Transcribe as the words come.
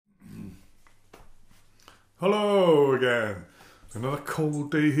Hello again. Another cold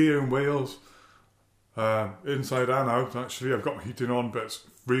day here in Wales. Inside and out, actually. I've got my heating on, but it's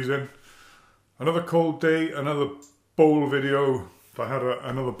freezing. Another cold day, another bowl video. I had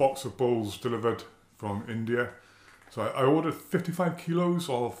another box of bowls delivered from India. So I ordered 55 kilos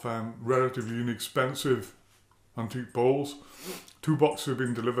of relatively inexpensive antique bowls. 2 boxes have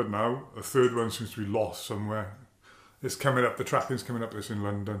been delivered now. A third one seems to be lost somewhere. It's coming up, the tracking's coming up, it's in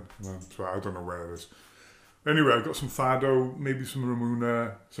London. So I don't know where it is. Anyway, I've got some Fado, maybe some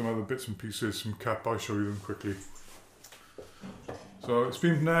Ramuna, some other bits and pieces, some cup. I'll show you them quickly. So it's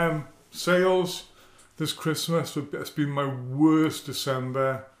been sales this Christmas. It's been my worst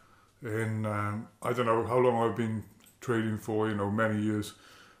December in, I don't know how long I've been trading for, many years.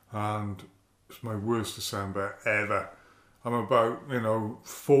 And it's my worst December ever. I'm about,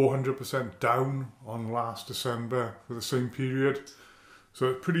 400% down on last December for the same period.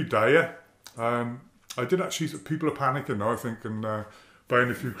 So it's pretty dire. I did actually, people are panicking now, I think, and buying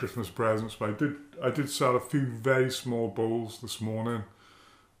a few Christmas presents, but I did sell a few very small bowls this morning.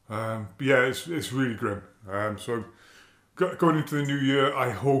 But yeah, it's really grim. So going into the new year,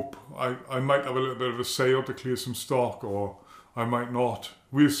 I hope I might have a little bit of a sale to clear some stock, or I might not.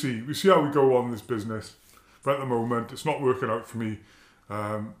 We'll see. We'll see how we go on this business. But at the moment, it's not working out for me.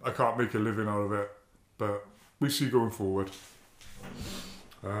 I can't make a living out of it, but we see going forward.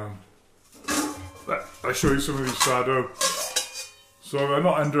 I'll show you some of these Fado. So I'm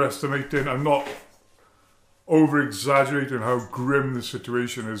not underestimating, I'm not over-exaggerating how grim the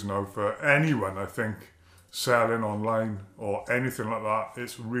situation is now for anyone, I think, selling online or anything like that.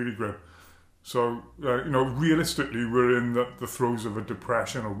 It's really grim. So, realistically, we're in the throes of a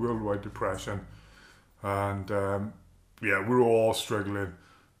depression, a worldwide depression. And, yeah, we're all struggling.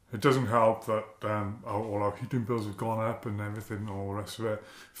 It doesn't help that all our heating bills have gone up and everything and all the rest of it.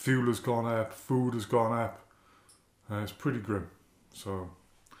 Fuel has gone up, food has gone up. It's pretty grim. So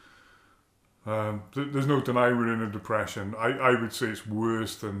there's no denying we're in a depression. I would say it's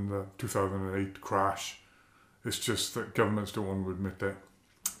worse than the 2008 crash. It's just that governments don't want to admit it.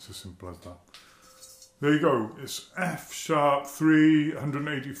 It's as simple as that. There you go. It's F sharp 3,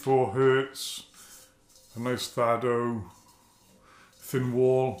 184 hertz. A nice Fado. Thin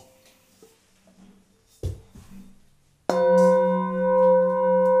wall.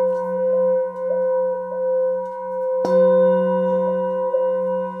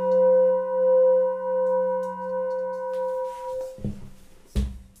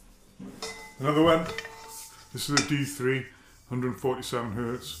 Another one. This is a D3, 147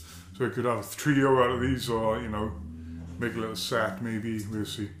 hertz. So I could have a trio out of these, or make a little set maybe. We'll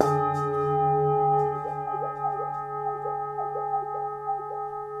see.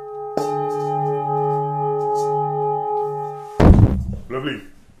 Lovely.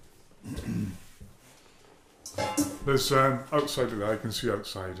 There's outside of there, I can see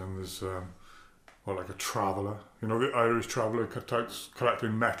outside, and there's like a traveller. The Irish traveller cutouts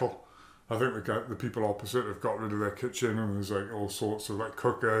collecting metal. I think the people opposite have got rid of their kitchen, and there's like all sorts of like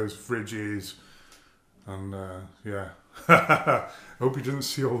cookers, fridges, and yeah. I hope you didn't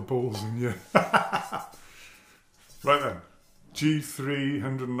see all the bowls in here. Right then, G3,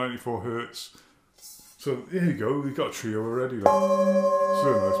 194 hertz. So there you go, we've got a trio already. Like. This is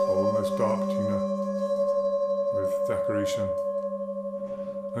a nice bowl, nice dark tuna with decoration.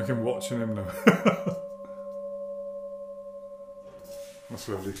 I can watching him now. That's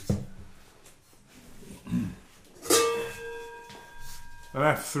lovely. An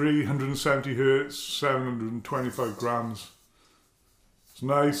F3, 170 hertz, 725 grams. It's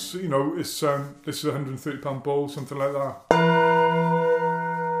nice, it's this is a £130 bowl, something like that.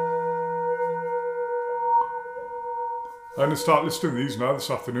 I'm going to start listing these now this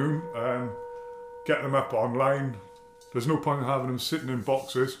afternoon and get them up online. There's no point in having them sitting in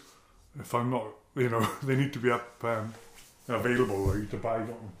boxes if I'm not, they need to be up available ready to buy,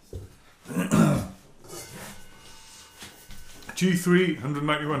 don't they? G3,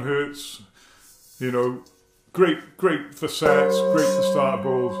 191 hertz, great for sets, great for start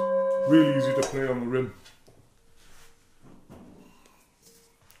bowls, really easy to play on the rim.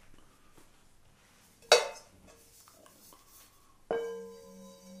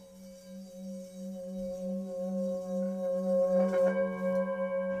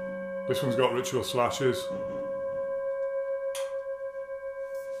 This one's got ritual slashes.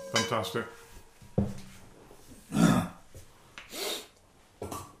 Fantastic.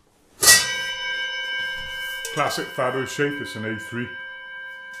 Classic Fado shape, it's an A3.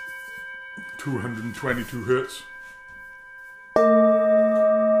 222 hertz.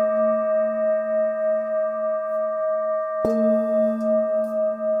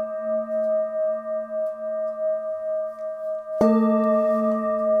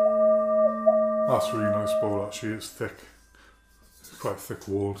 that's a really nice bowl actually. It's thick. It's quite thick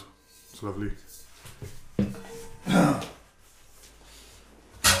walled. It's lovely.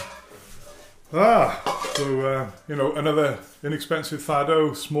 So you know, another inexpensive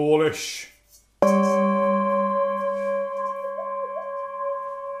Fado, smallish.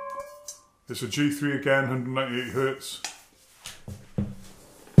 It's a G3 again, 198 hertz.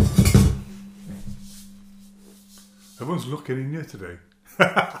 Everyone's looking in here today.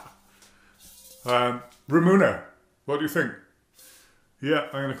 Ramuna, what do you think? Yeah,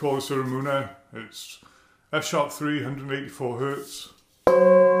 I'm going to call this a Ramuna. It's F#3, 184 hertz.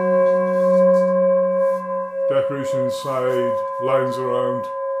 Decoration inside, lines around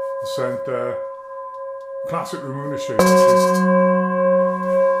the centre. Classic Ramuna shape.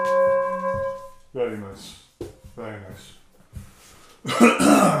 Very nice. Very nice.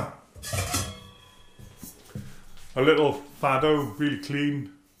 A little Fado, really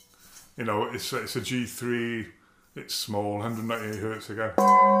clean. You know, it's a G3. It's small, 198 hertz again.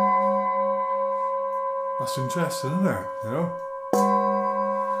 That's interesting, isn't it? You know.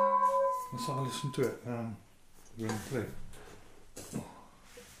 Let's have a listen to it. Play.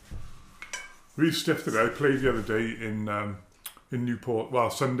 Really stiff today. I played the other day in Newport. Well,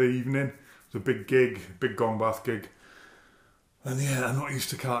 Sunday evening. It was a big gig, big Gong Bath gig. And yeah, I'm not used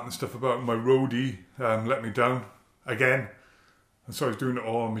to carting stuff about. My roadie let me down again, and so I was doing it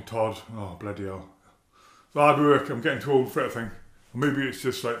all on my Todd. Oh bloody hell! It's hard work. I'm getting too old for it, I think. Or maybe it's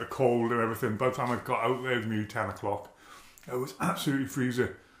just like the cold and everything. By the time I got out there, it was nearly 10 o'clock. It was absolutely freezing.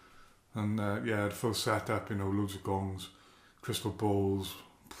 And yeah, I had a full setup, you know, loads of gongs, crystal bowls,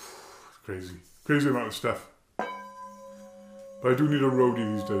 crazy amount of stuff. But I do need a roadie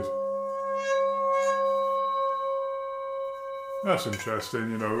these days. That's interesting,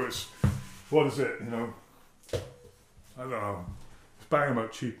 you know. It's, what is it, you know? I don't know. It's banging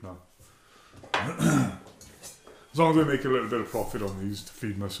about cheap now. As long as I make a little bit of profit on these to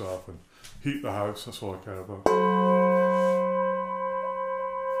feed myself and heat the house, that's all I care about.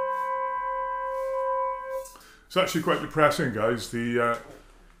 It's actually quite depressing, guys. The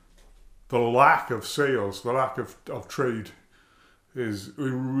lack of sales, the lack of trade is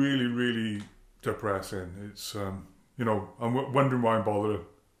really, really depressing. It's you know, I'm wondering why I'm bothering.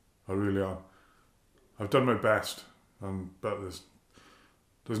 I really am. I've done my best, but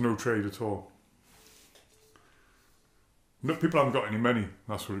there's no trade at all. No, people haven't got any money.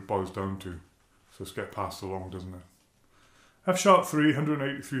 That's what it boils down to. So it's get passed along, doesn't it? F#3,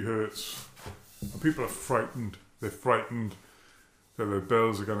 183 hertz. And people are frightened. They're frightened that their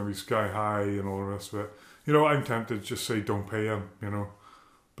bills are going to be sky high and all the rest of it. You know, I'm tempted to just say don't pay them, you know.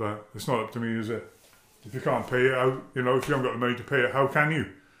 But it's not up to me, is it? If you can't pay it out, you know, if you haven't got the money to pay it, how can you?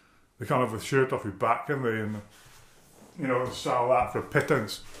 They can't have a shirt off your back, can they? And, you know, sell that for a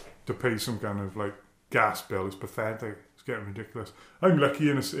pittance to pay some kind of, like, gas bill. It's pathetic. It's getting ridiculous. I'm lucky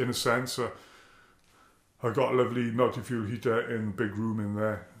in a sense. I've got a lovely multi-fuel heater in the big room in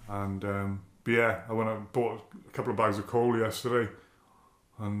there. And, but yeah, I went out and bought a couple of bags of coal yesterday.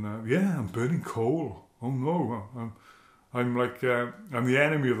 And, yeah, I'm burning coal. Oh, no. I'm like, I'm the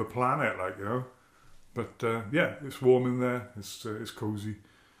enemy of the planet, like, you know. But yeah, it's warm in there. It's cozy.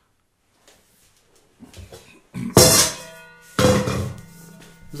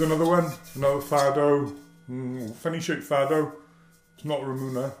 There's another one, another Fado. Funny shaped Fado. It's not a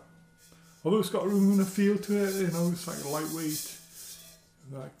Ramuna, although it's got a Ramuna feel to it. You know, it's like lightweight,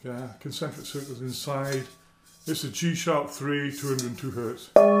 like concentric circles inside. It's a G#3, 202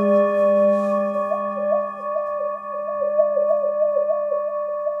 hertz.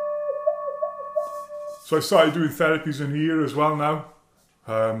 So I started doing therapies in here as well now.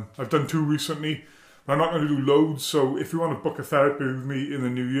 I've done 2 recently. I'm not going to do loads, so if you want to book a therapy with me in the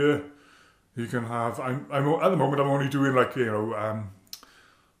new year, you can have. I'm at the moment I'm only doing like, you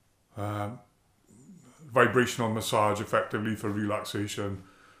know, vibrational massage effectively for relaxation,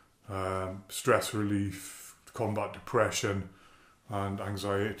 stress relief, combat depression, and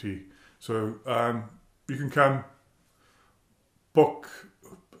anxiety. So you can come book.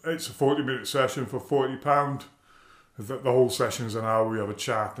 It's a 40-minute session for £40. The whole session is an hour. We have a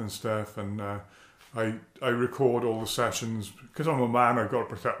chat and stuff, and I record all the sessions because I'm a man. I've got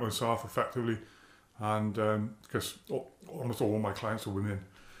to protect myself effectively, and because almost all my clients are women.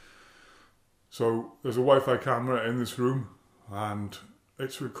 So there's a Wi-Fi camera in this room, and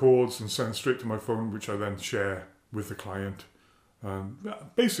it records and sends straight to my phone, which I then share with the client.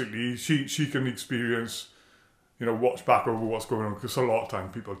 Basically, she can experience, you know, watch back over what's going on, because a lot of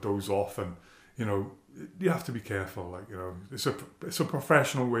time people doze off, and you know, you have to be careful. Like, you know, it's a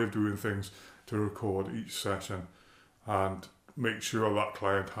professional way of doing things to record each session and make sure that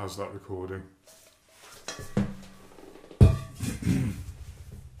client has that recording.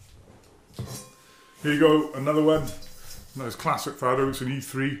 Here you go, another one. Nice classic Fado. It's an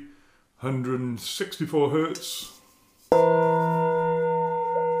E3, 164 hertz.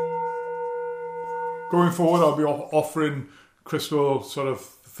 Going forward, I'll be offering crystal sort of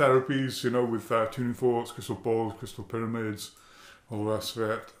therapies, you know, with tuning forks, crystal balls, crystal pyramids, all the rest of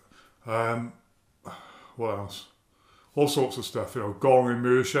it. What else? All sorts of stuff, you know, gong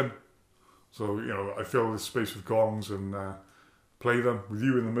immersion. So, you know, I fill this space with gongs and play them with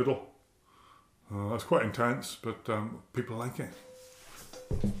you in the middle. That's quite intense, but people like it.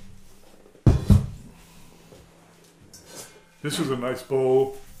 This is a nice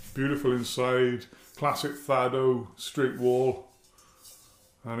bowl, beautiful inside, classic Fado, straight wall.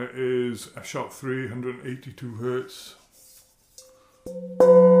 And it is a Sharp 382 hertz.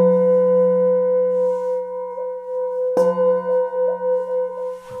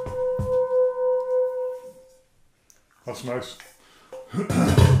 That's nice.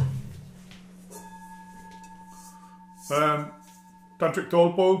 Tantric doll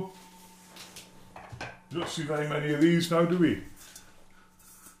bowl. You don't see very many of these now, do we?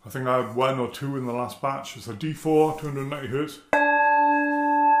 I think I had 1 or 2 in the last batch. It's a D4, 290 hertz.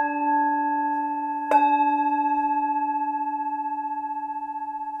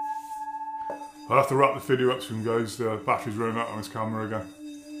 I'll have to wrap the video up soon, guys. The battery's running out on this camera again.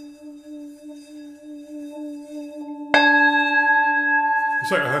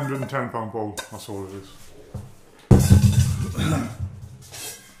 It's like a £110 bowl, that's all it is.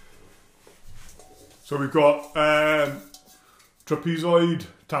 So we've got trapezoid,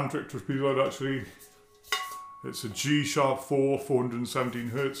 tantric trapezoid actually. It's a G Sharp 4, 417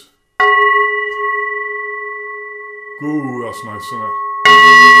 hertz. Ooh, that's nice, isn't it?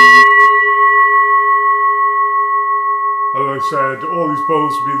 As I said, all these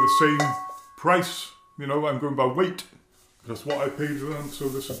bowls will be the same price. You know, I'm going by weight. That's what I paid for them, so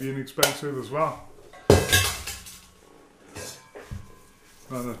this would be inexpensive as well.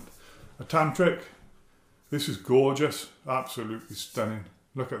 And a tantric. This is gorgeous, absolutely stunning.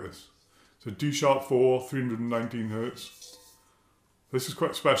 Look at this. It's a D Sharp 4, 319 hertz. This is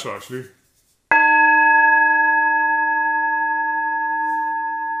quite special actually.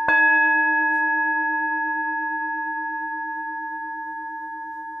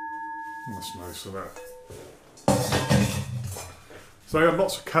 That's nice of that. So I have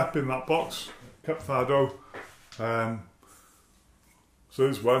lots of cup in that box, cup Fado. So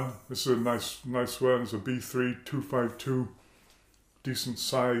there's one. This is a nice one. It's a B3 252, decent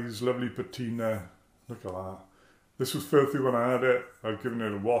size, lovely patina. Look at that. This was filthy when I had it. I've given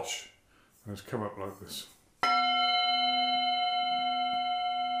it a wash, and it's come up like this.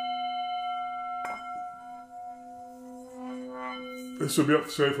 This will be up for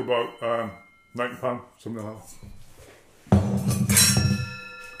sale for about £90, something like that.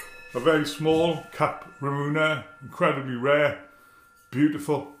 A very small cup Ramuna, incredibly rare,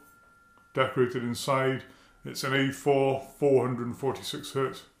 beautiful, decorated inside. It's an A4, 446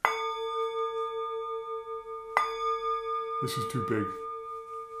 hertz. This is too big.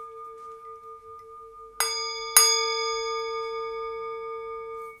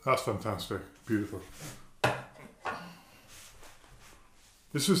 That's fantastic, beautiful.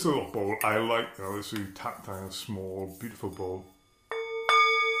 This is the little bowl I like, you know, this is a tactile, small, beautiful bowl.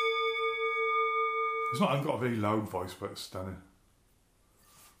 It's not, I've got a very loud voice, but it's stunning.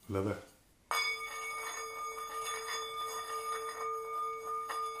 Love it.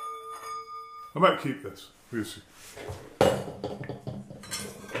 I might keep this, we'll see.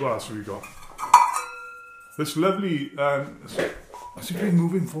 What else have we got? This lovely, I seem to be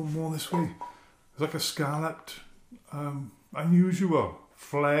moving more this way. It's like a scalloped, unusual,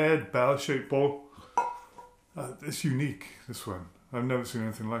 flared, bell-shaped bowl. It's unique, this one. I've never seen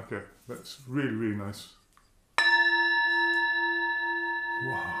anything like it. That's really, really nice.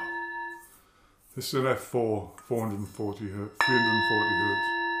 Wow. This is an F4, 440 hertz, 340 hertz.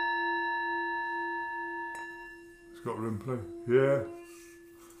 It's got room play. Yeah.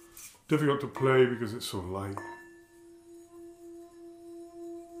 Difficult to play because it's so light.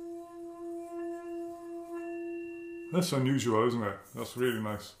 That's unusual, isn't it? That's really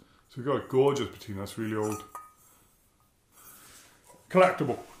nice. So we've got a gorgeous patina, that's really old.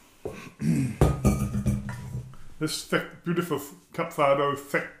 Collectible. This thick, beautiful cup Fado,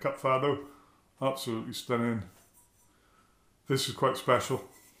 thick cup Fado. Absolutely stunning. This is quite special.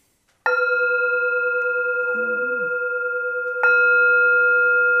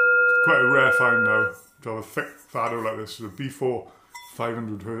 It's quite a rare find now to have a thick Fado like this. It's a B4,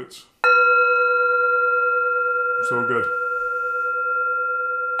 500 hertz. So good.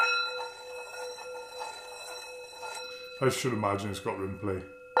 I should imagine it's got rim play.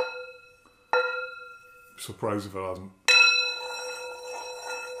 Surprised if it hasn't.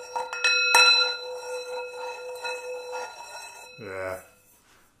 Yeah.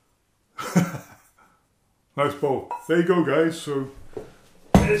 Nice bowl. There you go, guys. So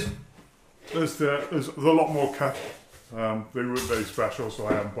there's a lot more cut. They weren't very special, so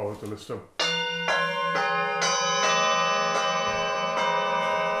I haven't bothered to list them.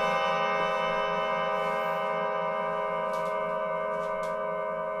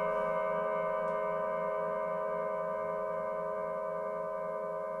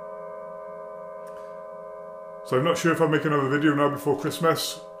 So I'm not sure if I'll make another video now before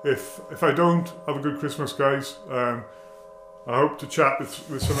Christmas. If I don't, have a good Christmas, guys. I hope to chat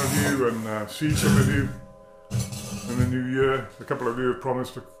with some of you and see some of you in the new year. A couple of you have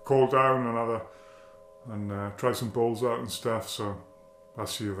promised to call down and try some bowls out and stuff, so I'll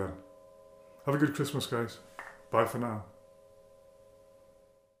see you then. Have a good Christmas, guys. Bye for now.